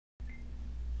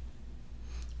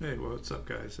Hey, what's up,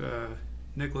 guys?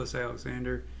 Nicholas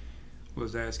Alexander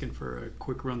was asking for a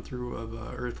quick run through of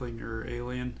Earthling or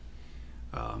Alien.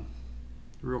 Um,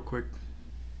 Real quick,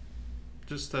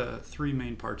 just three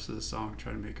main parts of the song,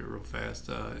 try to make it real fast.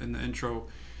 In the intro,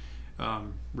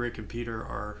 Rick and Peter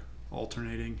are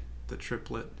alternating the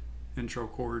triplet intro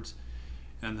chords,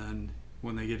 and then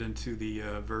when they get into the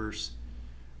verse,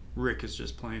 Rick is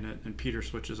just playing it and Peter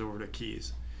switches over to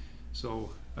keys. So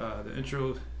the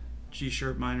intro, G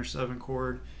sharp minor 7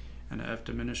 chord and an F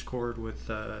diminished chord with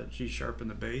G sharp in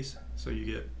the bass, so you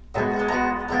get, and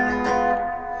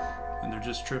they're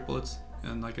just triplets.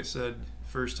 And like I said,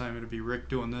 first time it'll be Rick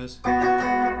doing this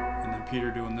and then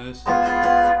Peter doing this. They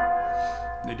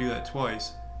do that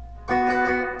twice.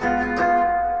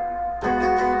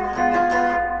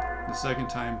 The second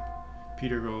time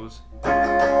Peter goes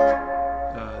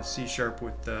C sharp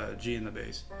with G in the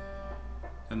bass,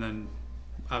 and then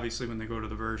obviously when they go to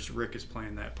the verse, Rick is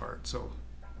playing that part. So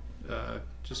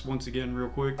just once again real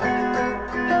quick,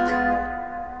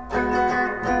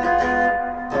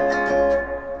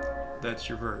 that's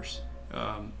your verse.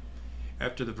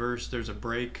 After the verse there's a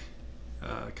break,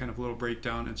 kind of a little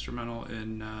breakdown instrumental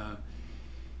in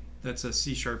that's a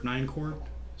C sharp 9 chord,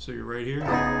 so you're right here,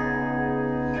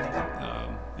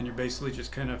 and you're basically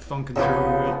just kind of funking through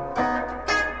it.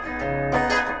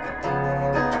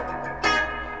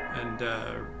 And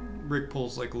Rick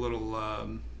pulls like a little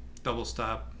double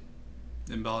stop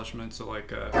embellishment, so like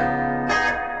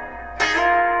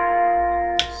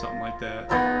something like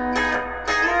that,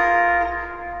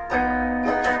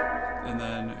 and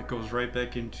then it goes right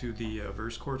back into the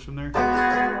verse chords from there.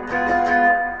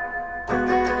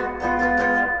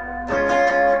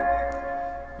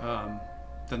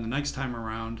 Then the next time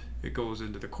around it goes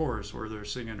into the chorus where they're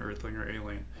singing Earthling or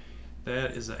Alien.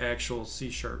 That is the actual C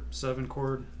sharp 7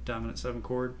 chord, dominant 7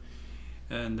 chord,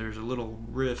 and there's a little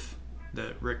riff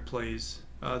that Rick plays.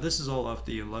 This is all off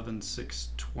the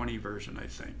 11.6.20 version, I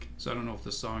think. So I don't know if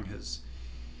the song has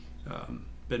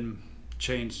been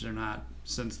changed or not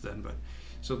since then. But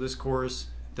so this chorus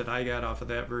that I got off of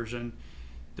that version,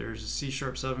 there's a C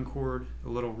sharp 7 chord, a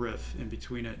little riff in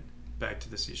between it, back to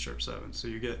the C sharp 7. So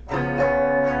you get,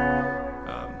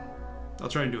 I'll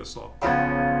try and do it slow. And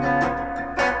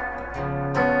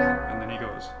then he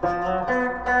goes.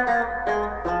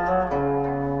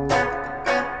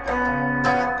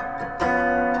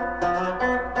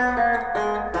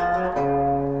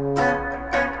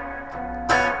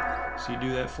 So you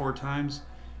do that 4 times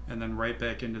and then right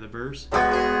back into the verse.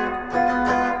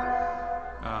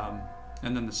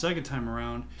 And then the second time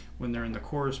around, when they're in the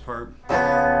chorus part,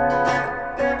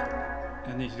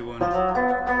 and he's doing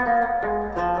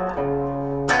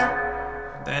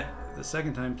that the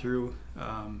second time through,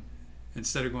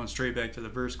 instead of going straight back to the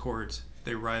verse chords,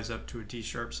 they rise up to a D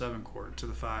sharp 7 chord, to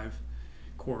the 5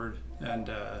 chord, and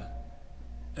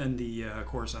the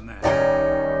chorus on that.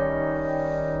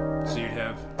 So you'd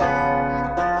have,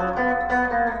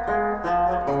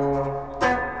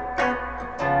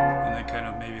 and then kind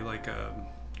of maybe like a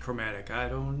chromatic, I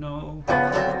don't know,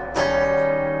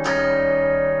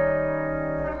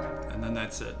 and then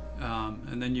that's it.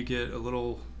 And then you get a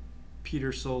little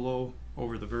Peter solo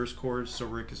over the verse chords, so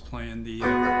Rick is playing the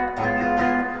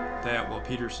that while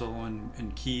Peter's soloing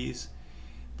in keys.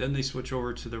 Then they switch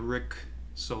over to the Rick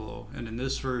solo, and in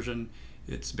this version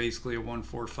it's basically a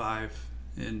 1-4-5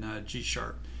 in G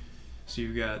sharp. So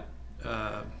you've got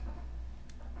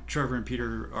Trevor and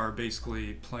Peter are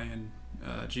basically playing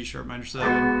G sharp minor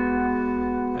 7,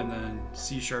 and then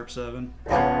C sharp 7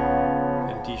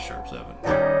 and D sharp 7.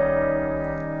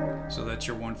 So that's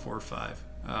your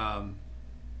 1-4-5.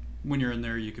 When you're in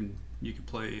there, you can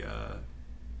play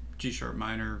G sharp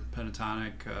minor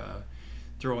pentatonic,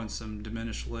 throw in some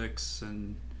diminished licks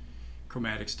and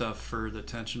chromatic stuff for the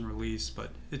tension release,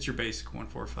 but it's your basic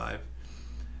 1-4-5.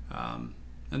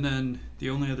 And then the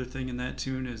only other thing in that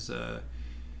tune is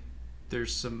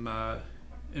there's some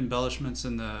embellishments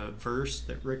in the verse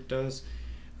that Rick does.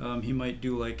 He might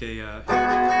do like a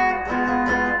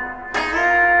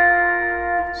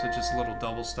so just a little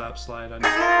double stop slide on.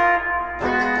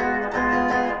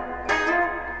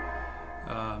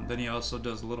 Then he also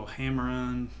does a little hammer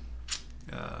on,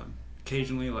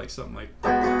 occasionally, like something like.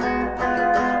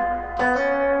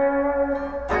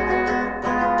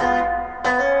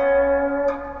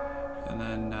 And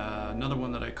then another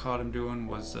one that I caught him doing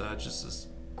was just this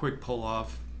quick pull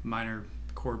off, minor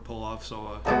chord pull off.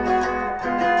 So.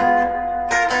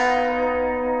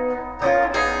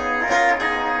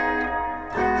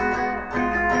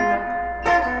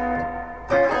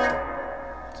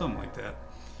 Something like that.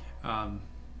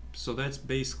 So that's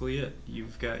basically it.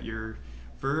 You've got your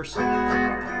verse.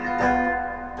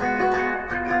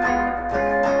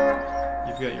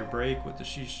 You've got your break with the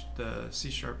C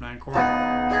sharp 9 chord.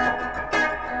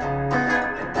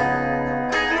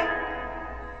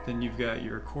 Then you've got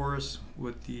your chorus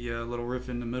with the little riff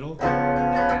in the middle.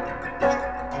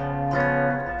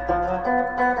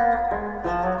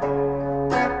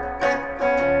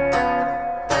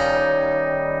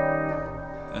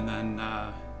 And then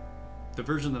the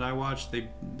version that I watched, they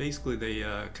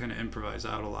kind of improvise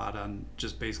out a lot on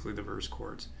just basically the verse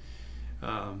chords.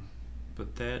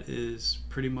 But that is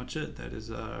pretty much it. That is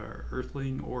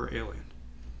Earthling or Alien.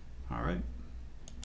 All right.